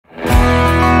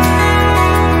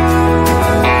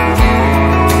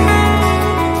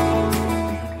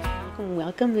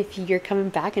welcome if you're coming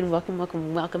back, and welcome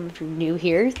if you're new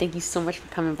here. Thank you so much for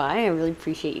coming by. I really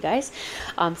appreciate you guys.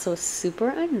 So super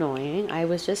annoying. I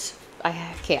was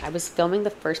filming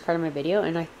the first part of my video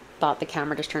and I thought the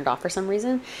camera just turned off for some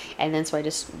reason, and then so I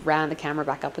just ran the camera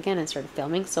back up again and started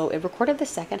filming. So it recorded the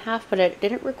second half, but it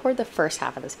didn't record the first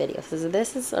half of this video. So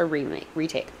this is a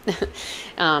retake.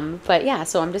 But yeah,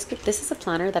 so this is a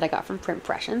planner that I got from Print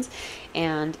Pressions,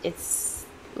 and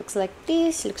looks like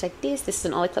this. This is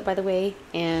an ollie clip, by the way,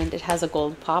 and it has a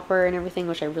gold popper and everything,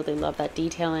 which I really love that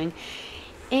detailing.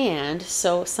 And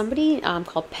so somebody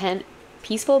called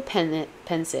Peaceful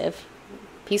Pensive,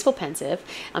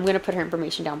 I'm going to put her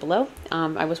information down below.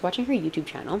 I was watching her YouTube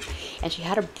channel and she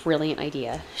had a brilliant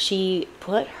idea. She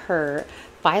put her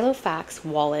Filofax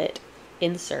wallet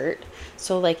insert.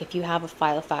 So like if you have a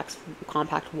Filofax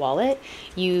compact wallet,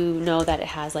 you know that it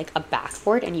has like a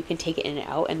backboard and you can take it in and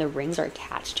out and the rings are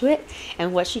attached to it.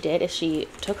 And what she did is she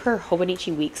took her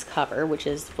Hobonichi Weeks cover, which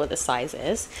is what the size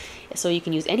is, so you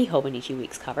can use any Hobonichi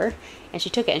Weeks cover, and she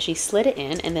took it and she slid it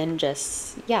in and then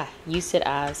just used it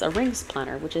as a rings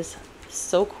planner, which is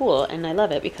so cool. And I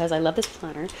love it because I love this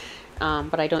planner,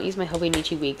 but I don't use my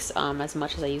Hobonichi Weeks as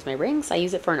much as I use my rings. I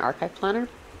use it for an archive planner,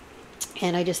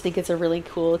 and I just think it's a really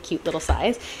cool, cute little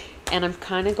size. And I'm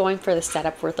kind of going for the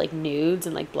setup with like nudes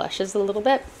and like blushes a little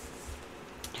bit.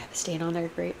 I have a stain on there,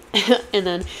 great. And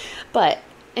then, but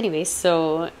anyways,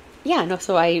 so yeah, no,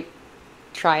 so I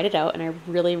tried it out and I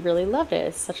really, really loved it.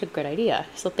 It's such a good idea.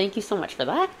 So thank you so much for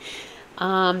that.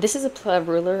 This is a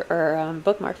ruler or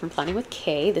bookmark from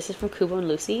Planningwithk. This is from Kubo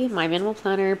Lucy,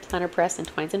 Myminimalplanner, planner press, and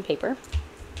twines and paper.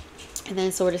 And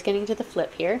then so we're just getting to the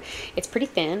flip here. It's pretty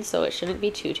thin, so it shouldn't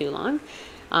be too long,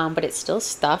 but it's still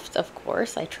stuffed, of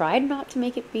course. I tried not to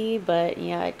make it be, but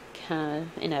yeah, it's kind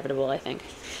of inevitable, I think.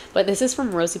 But this is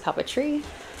from Rosie papeterie,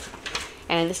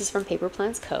 and this is from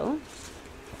Paperlessdesigns.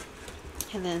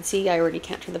 And then see, I already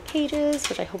can't turn the pages,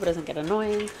 which I hope it doesn't get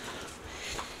annoying.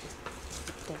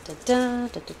 Do a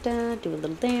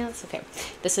little dance. Okay,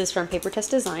 this is from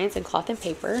Paperlessdesigns and Cloth and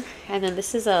Paper, and then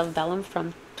this is a vellum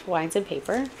from Twines and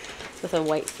Paper with a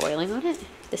white foiling on it.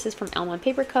 This is from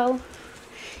Maypaperco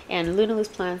and Loose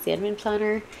Plans, the Ellemon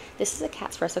planner. This is a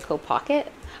Catspressoco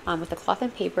pocket with a Cloth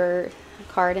and Paper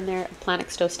card in there,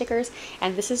 Stowe stickers,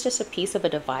 and this is just a piece of a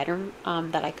divider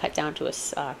that I cut down to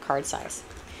a card size.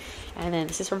 And then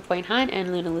this is from Poinhan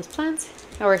and Loose Plans,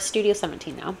 or Studio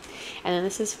 17 now. And then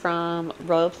this is from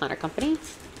Royal Planner Company.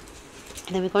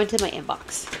 And then we go into my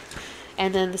inbox.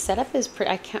 And then the setup is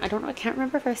pretty, I can't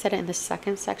remember if I said it in the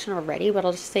second section already, but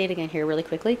I'll just say it again here really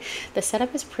quickly. The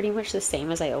setup is pretty much the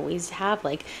same as I always have,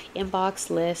 like inbox,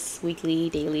 lists, weekly,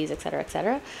 dailies, etc.,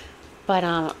 etc.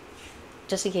 But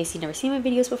just in case you've never seen my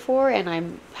videos before, and I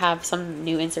have some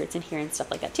new inserts in here and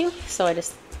stuff like that too. So I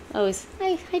just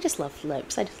love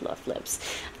flips. I just love flips.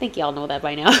 I think y'all know that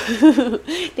by now.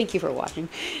 Thank you for watching.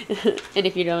 And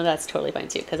if you don't, that's totally fine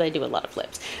too, because I do a lot of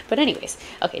flips. But anyways,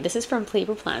 okay, this is from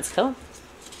Plansco.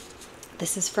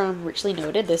 This is from Richly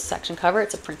Noted, this section cover.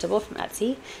 It's a printable from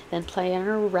Etsy. Then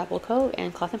Plannerroomshop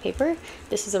and Cloth and Paper.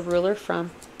 This is a ruler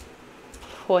from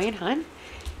Poinhan.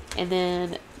 And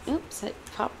then, oops, it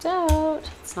popped out.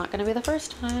 It's not going to be the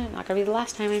first time, not going to be the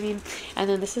last time, I mean. And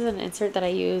then this is an insert that I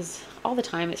use all the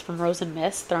time. It's from Rose and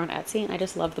Mist. They're on Etsy, and I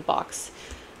just love the box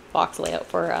layout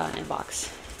for an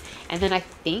inbox. And then I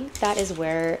think that is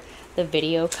where the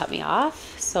video cut me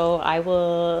off. So I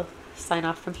will sign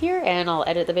off from here, and I'll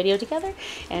edit the video together,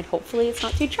 and hopefully it's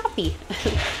not too choppy.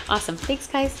 Awesome. Thanks,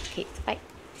 guys. Okay, bye.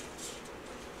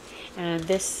 And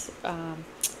this,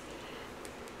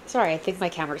 sorry, I think my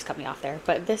camera just cut me off there,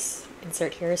 but this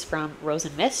insert here is from Rose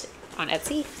and Mist on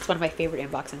Etsy. It's one of my favorite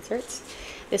inbox inserts.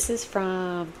 This is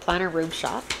from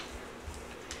Plannerroomshop.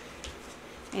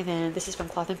 And then this is from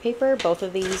Cloth and Paper. Both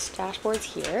of these dashboards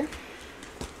here.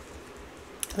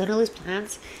 Loose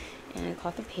Plans and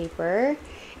Cloth and Paper.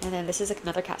 And then this is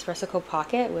another Catspressoco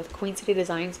pocket with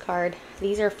Queencitydesigns card.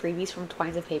 These are freebies from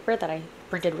Twines and Paper that I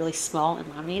printed really small and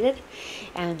laminated.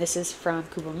 And this is from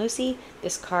Kubo Lucy.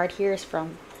 This card here is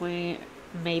from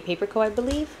Maypaperco, I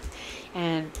believe.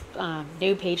 And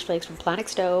new page flags from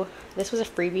Stowe. This was a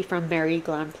freebie from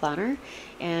Marisglamplanner.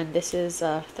 And this is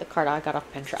the card I got off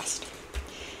Pinterest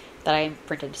that I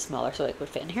printed smaller so it would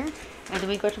fit in here. And then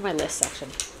we go to my list section.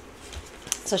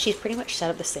 So she's pretty much set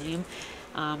up the same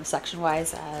section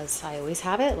wise as I always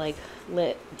have it, like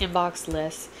inbox,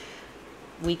 lists,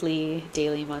 weekly,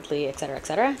 daily, monthly, etc.,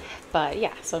 etc. But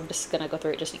yeah, so I'm just gonna go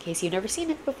through it just in case you've never seen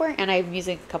it before, and I'm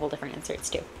using a couple different inserts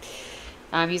too.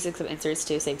 I'm using some inserts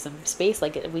to save some space,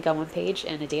 like a week on one page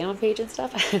and a day on one page and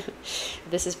stuff.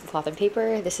 This is from Cloth and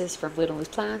Paper. This is from Loose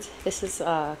Plans. This is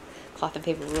Cloth and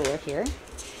Paper ruler here.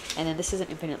 And then this is an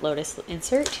Infinite Lotus list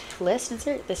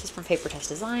insert. This is from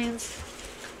Paperlessdesigns.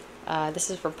 This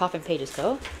is from Puffin Pages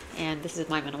Go, and this is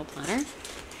Myminimalplanner.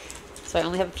 So I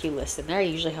only have a few lists in there. I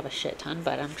usually have a shit ton,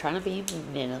 but I'm trying to be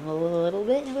minimal a little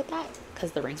bit with that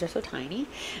because the rings are so tiny.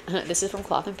 This is from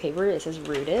Cloth and Paper. This is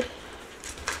Rooted.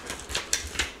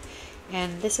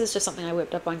 And this is just something I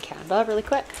whipped up on Canva really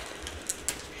quick.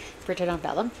 Printed on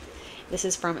vellum. This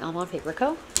is from Ellemon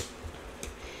Paperco.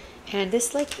 And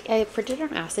this, like, I printed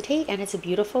on acetate, and it's a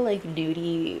beautiful, like,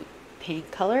 nudie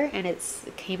pink color, and it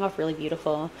came off really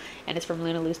beautiful, and it's from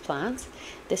Luna Loose Plans.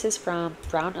 This is from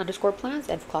brown_plans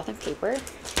and Cloth and Paper,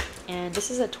 and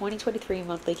this is a 2023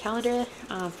 monthly calendar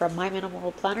from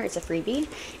Myminimalplanner. It's a freebie,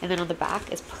 and then on the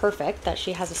back is perfect that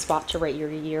she has a spot to write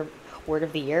your word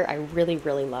of the year. I really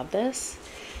love this.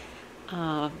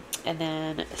 And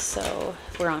then so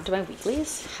we're on to my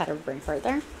weeklies. Had a brain fart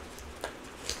there.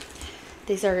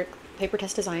 These are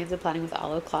Paperlessdesigns and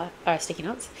Planningwithalo sticky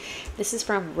notes. This is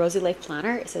from Rosie Life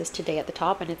Planner. It says today at the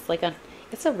top, and it's like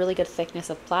it's a really good thickness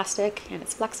of plastic, and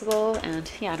it's flexible,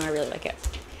 and yeah, no, I really like it.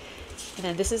 And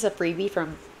then this is a freebie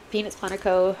from Peanuts Planner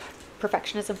Co.,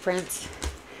 Perfectionism prints,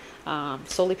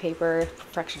 Solely Paper,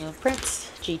 Perfectionism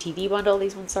prints, GTV bundle.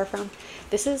 These ones are from.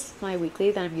 This is my weekly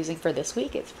that I'm using for this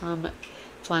week. It's from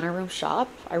Plannerroomshop.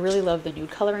 I really love the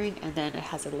nude coloring, and then it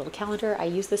has a little calendar. I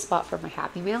use this spot for my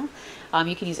Happy Mail.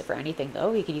 You can use it for anything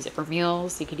though. You can use it for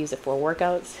meals, you can use it for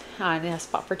workouts, and it has a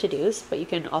spot for to-dos, but you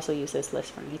can also use this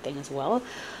list for anything as well,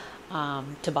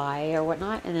 to buy or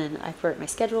whatnot. And then I put my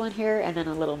schedule in here, and then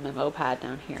a little memo pad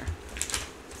down here.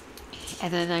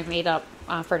 And then I made up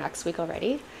for next week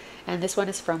already, and this one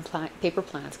is from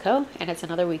Paperlessdesigns, and it's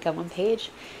another week on one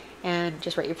page. And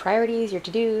just write your priorities, your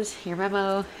to-dos, your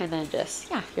memo, and then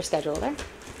just, yeah, your schedule there.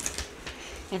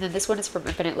 And then this one is from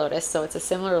Infinite Lotus, so it's a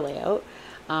similar layout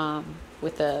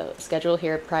with the schedule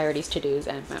here, priorities, to-dos,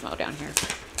 and memo down here.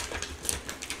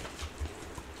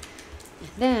 And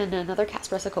then another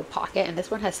Catspressoco pocket, and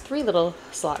this one has 3 little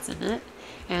slots in it.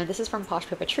 And this is from Posh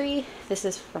Papeterie. This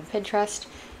is from Pinterest.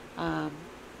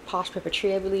 Posh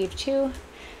Papeterie, I believe, too.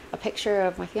 A picture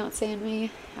of my fiance and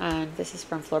me, and this is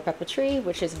from Floor Papeterie,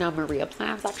 which is now Maria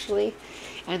Plans actually,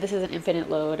 and this is an Infinite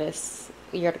Lotus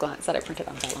year at a glance that I printed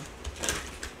on vellum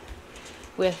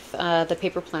with the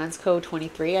Paper Plansco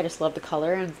 23. I just love the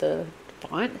color and the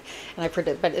font, and I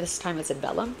printed, but this time it's in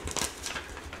vellum,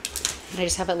 and I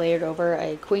just have it layered over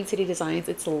a Queencitydesigns.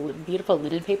 It's a beautiful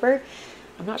linen paper.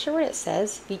 I'm not sure what it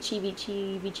says. Vici.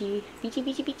 I'm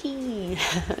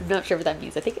not sure what that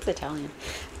means. I think it's Italian.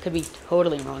 Could be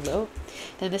totally wrong though.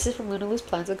 Then this is from Luna Loose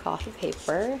Plans and Coffee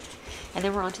Paper. And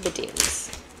then we're on to the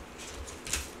dailies.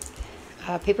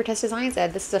 Paperlessdesigns,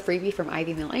 and this is a freebie from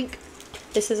Ivy Mill Ink.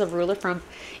 This is a ruler from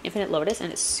Infinite Lotus,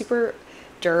 and it's super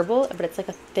durable, but it's like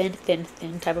a thin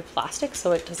type of plastic,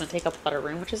 so it doesn't take up a lot of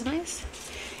room, which is nice.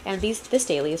 And this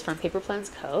daily is from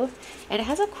Paperlessdesigns, and it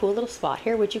has a cool little spot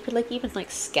here which you could like even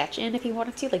like sketch in if you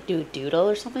wanted to, like do a doodle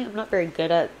or something. I'm not very good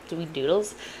at doing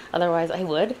doodles, otherwise I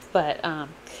would, but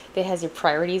it has your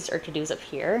priorities or to-dos up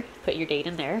here. Put your date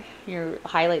in there, you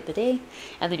highlight the day,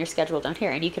 and then your schedule down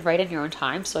here, and you can write in your own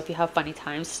time. So if you have funny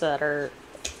times that are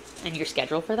in your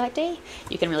schedule for that day,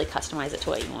 you can really customize it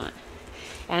to what you want.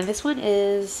 And this one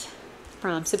is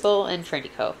from Simple and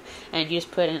Trendy Co. And you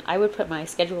just put in, I would put my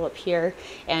schedule up here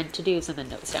and to-dos and then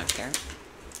notes down here.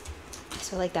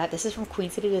 So like that. This is from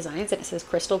Queencitydesigns, and it says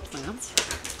Crystal Plants.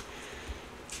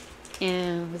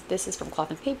 And this is from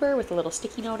Cloth and Paper with a little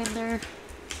sticky note in there.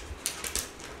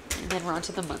 And then we're on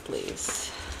to the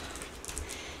monthlies.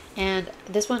 And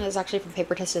this one is actually from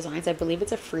Paperlessdesigns. I believe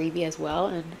it's a freebie as well,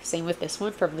 and same with this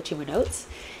one from the Tuma Notes.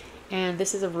 And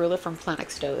this is a ruler from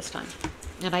Stowe this time.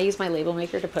 And I use my label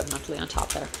maker to put monthly on top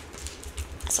there.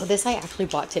 So this I actually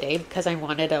bought today because I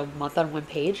wanted a month on one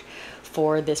page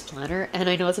for this planner. And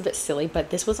I know it's a bit silly, but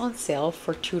this was on sale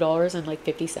for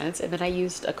 $2.50. And then I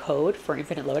used a code for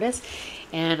Infinite Lotus,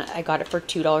 and I got it for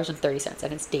 $2.30,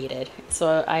 and it's dated.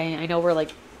 So I know we're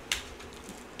like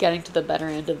getting to the better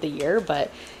end of the year, but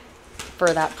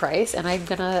for that price. And I'm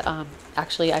gonna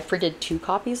actually, I printed 2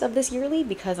 copies of this yearly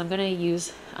because I'm gonna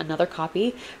use another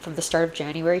copy from the start of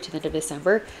January to the end of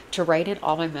December to write in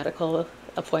all my medical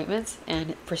appointments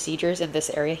and procedures in this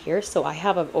area here. So I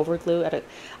have an overview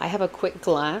I have a quick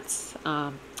glance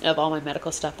of all my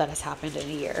medical stuff that has happened in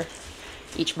a year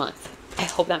each month. I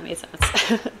hope that made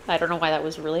sense. I don't know why that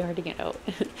was really hard to get out.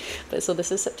 But so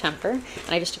this is September, and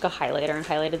I just took a highlighter and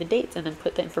highlighted the dates and then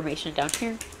put the information down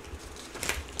here.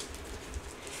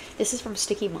 This is from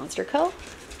Stickymonsterco.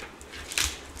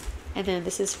 And then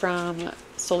this is from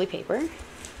Solely Paper.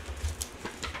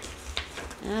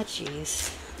 Ah,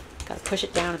 jeez. Gotta push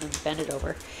it down and then bend it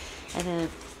over. And then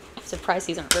I'm surprised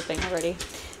these aren't ripping already.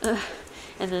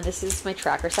 And then this is my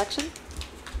tracker section.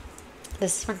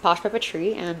 This is from Posh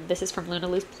Papeterie, and this is from Luna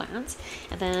Loose Plans.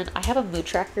 And then I have a mood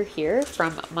tracker here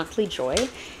from Monthly Joy.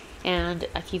 And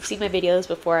if you've seen my videos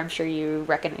before, I'm sure you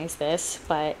recognize this,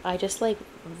 but I just like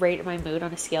rate my mood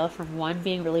on a scale from 1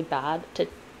 being really bad to,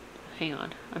 hang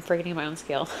on, I'm forgetting my own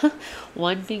scale.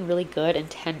 1 being really good and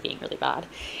 10 being really bad.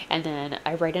 And then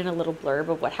I write in a little blurb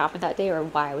of what happened that day or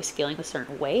why I was feeling a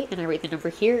certain way. And I write the number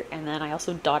here, and then I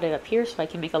also dot it up here so I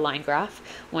can make a line graph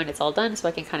when it's all done so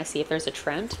I can kind of see if there's a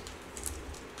trend.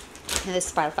 And this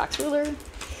is Filofax ruler.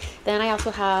 Then I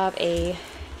also have a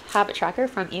habit tracker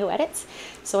from Eoedits.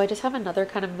 So I just have another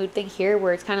kind of mood thing here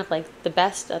where it's kind of like the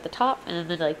best at the top and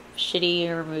then the like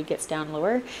shittier mood gets down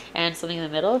lower and something in the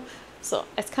middle. So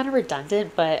it's kind of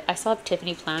redundant, but I saw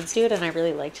Tiffany Plans do it and I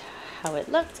really liked how it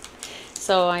looked.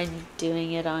 So I'm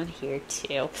doing it on here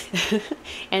too.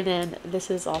 And then this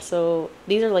is also,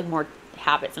 these are like more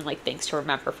habits and like things to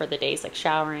remember for the days, like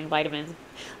showering, vitamins,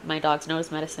 my dog's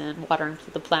nose medicine, watering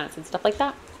the plants and stuff like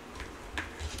that.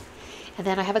 And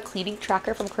then I have a cleaning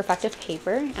tracker from Creffective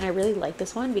paper, and I really like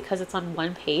this one because it's on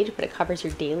one page, but it covers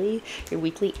your daily, your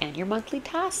weekly, and your monthly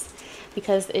tasks,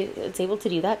 because it's able to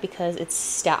do that because it's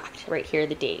stacked right here,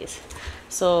 the days.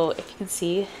 So if you can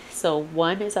see, so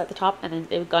 1 is at the top, and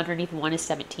then underneath 1 is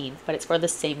 17, but it's for the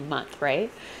same month, right?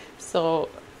 So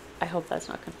I hope that's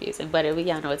not confusing, but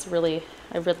yeah, no, it's really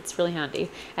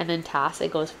handy. And then tasks,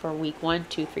 it goes for week 1,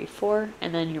 2, 3, 4,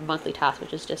 and then your monthly task,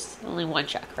 which is just only 1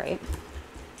 check, right?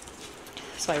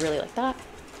 So I really like that.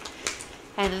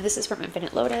 And then this is from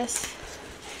Infinite Lotus.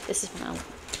 This is from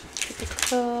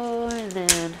Maypaperco, and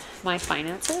then my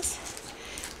finances.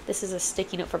 This is a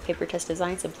sticky note for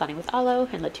Paperlessdesigns and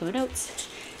Planningwithalo and Latua notes.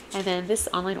 And then this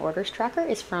online orders tracker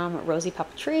is from Rosie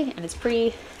papeterie, and it's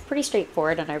pretty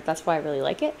straightforward, and that's why I really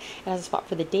like it. It has a spot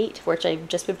for the date, which I've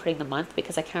just been putting the month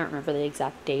because I can't remember the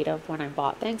exact date of when I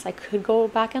bought things. I could go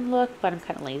back and look, but I'm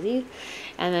kind of lazy.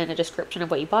 And then a description of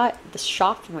what you bought, the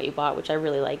shop from what you bought, which I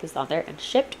really like, is on there, and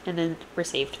shipped, and then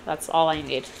received. That's all I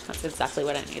need. That's exactly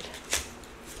what I need.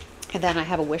 And then I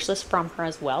have a wish list from her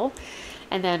as well.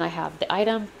 And then I have the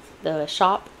item, the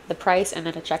shop, the price, and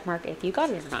then a check mark if you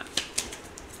got it or not.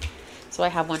 So I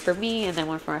have one for me and then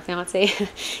one for my fiance.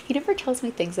 He never tells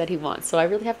me things that he wants, so I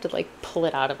really have to like pull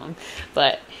it out of him.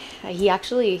 But he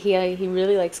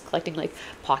really likes collecting like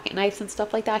pocket knives and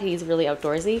stuff like that. He's really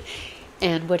outdoorsy.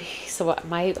 And so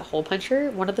my hole puncher,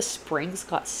 one of the springs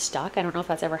got stuck. I don't know if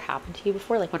that's ever happened to you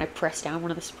before. Like when I pressed down, one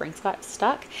of the springs got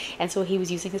stuck. And so he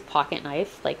was using his pocket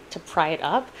knife like to pry it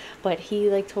up, but he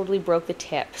like totally broke the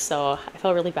tip. So I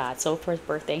felt really bad. So for his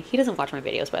birthday, he doesn't watch my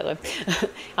videos, by the way.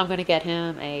 I'm going to get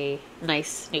him a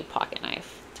nice new pocket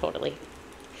knife. Totally.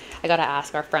 I got to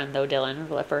ask our friend though,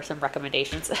 Dylan, for some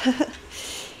recommendations.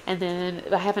 And then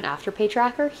I have an Afterpay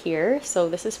tracker here. So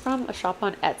this is from a shop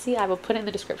on Etsy. I will put it in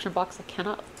the description box. I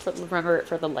cannot remember it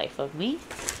for the life of me.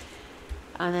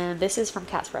 And then this is from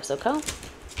Catspressoco.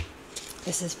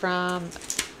 This is from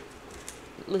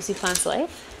Lucy Plans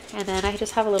Life. And then I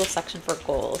just have a little section for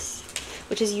goals,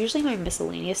 which is usually my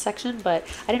miscellaneous section, but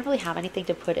I didn't really have anything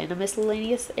to put in a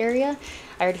miscellaneous area.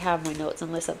 I already have my notes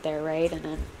and lists up there, right? And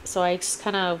then, so I just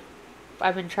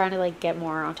I've been trying to like get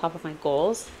more on top of my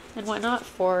goals and whatnot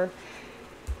for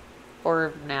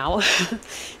now.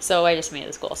 So I just made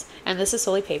these goals, and this is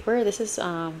solely paper. This is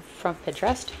from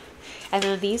Pinterest, and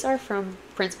then these are from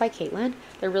Prints by Caitlin.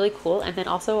 They're really cool. And then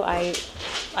also I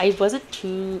was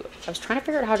trying to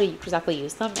figure out how to exactly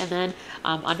use them, and then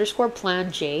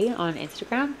 _plan_J on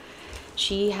Instagram,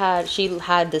 she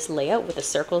had this layout with the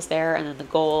circles there and then the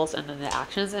goals and then the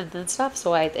actions and then stuff.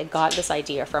 So I got this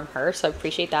idea from her, so I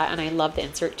appreciate that. And I love the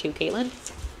insert too, Caitlin.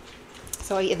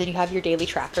 So and then you have your daily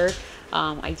tracker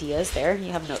ideas there.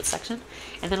 You have notes section,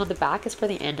 and then on the back is for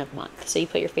the end of month. So you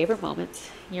put your favorite moments,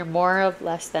 your more of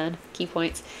less than key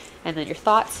points, and then your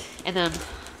thoughts. And then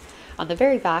on the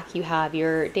very back you have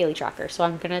your daily tracker. So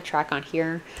I'm gonna track on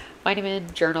here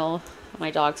vitamin, journal, my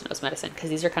dog's nose medicine, because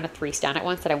these are kind of 3 standout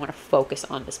ones that I want to focus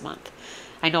on this month.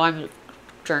 I know I'm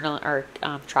journaling or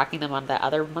tracking them on the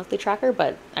other monthly tracker,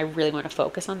 but I really want to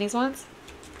focus on these ones.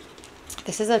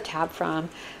 This is a tab from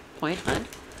Point Hunt.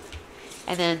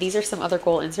 And then these are some other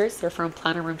goal inserts. They're from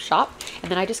Plannerroomshop. And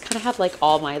then I just kind of have like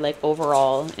all my like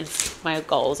overall my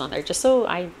goals on there, just so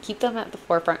I keep them at the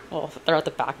forefront. Well, they're at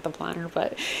the back of the planner,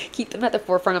 but keep them at the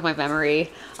forefront of my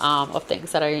memory of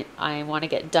things that I want to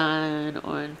get done,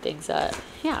 on things that,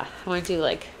 yeah, I want to do,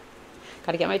 like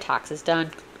got to get my taxes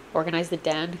done, organize the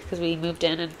den, because we moved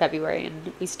in February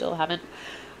and we still haven't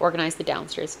organized the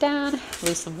downstairs den,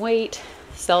 lose some weight,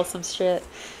 sell some shit,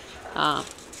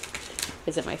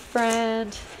 visit my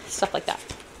friend, stuff like that.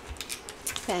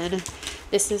 and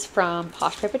this is from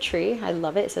Posh Papeterie. I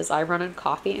love it. It says I run on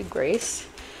coffee and grace.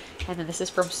 And then this is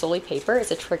from Solely Paper.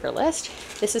 It's a trigger list.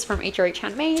 This is from HRH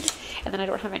Handmade. And then I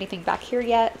don't have anything back here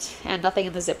yet. And nothing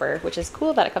in the zipper, which is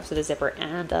cool that it comes with a zipper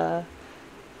and a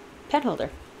pen holder.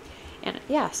 And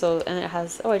yeah, so, and it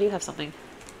has, oh, I do have something.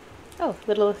 Oh,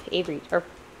 little Avery, or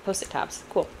post-it tabs.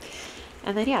 Cool.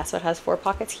 And then yeah, so it has 4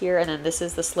 pockets here. And then this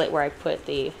is the slit where I put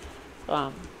the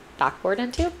backboard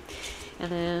into.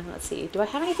 And then, let's see, do I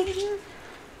have anything in here?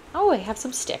 Oh, I have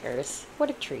some stickers. What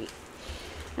a treat.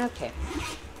 Okay.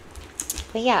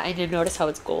 But yeah, and you notice how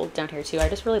it's gold down here too. I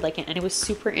just really like it, and it was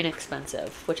super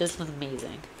inexpensive, which is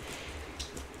amazing.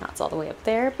 That's all the way up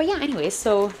there. But yeah, anyways,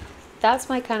 so that's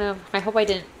my kind of, I hope I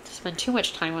didn't spend too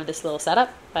much time on this little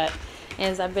setup, but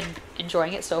as I've been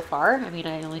enjoying it so far. I mean,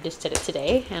 I only just did it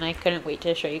today, and I couldn't wait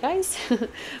to show you guys.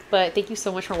 But thank you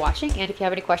so much for watching, and if you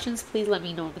have any questions, please let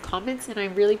me know in the comments, and I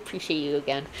really appreciate you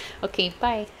again. Okay,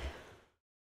 bye.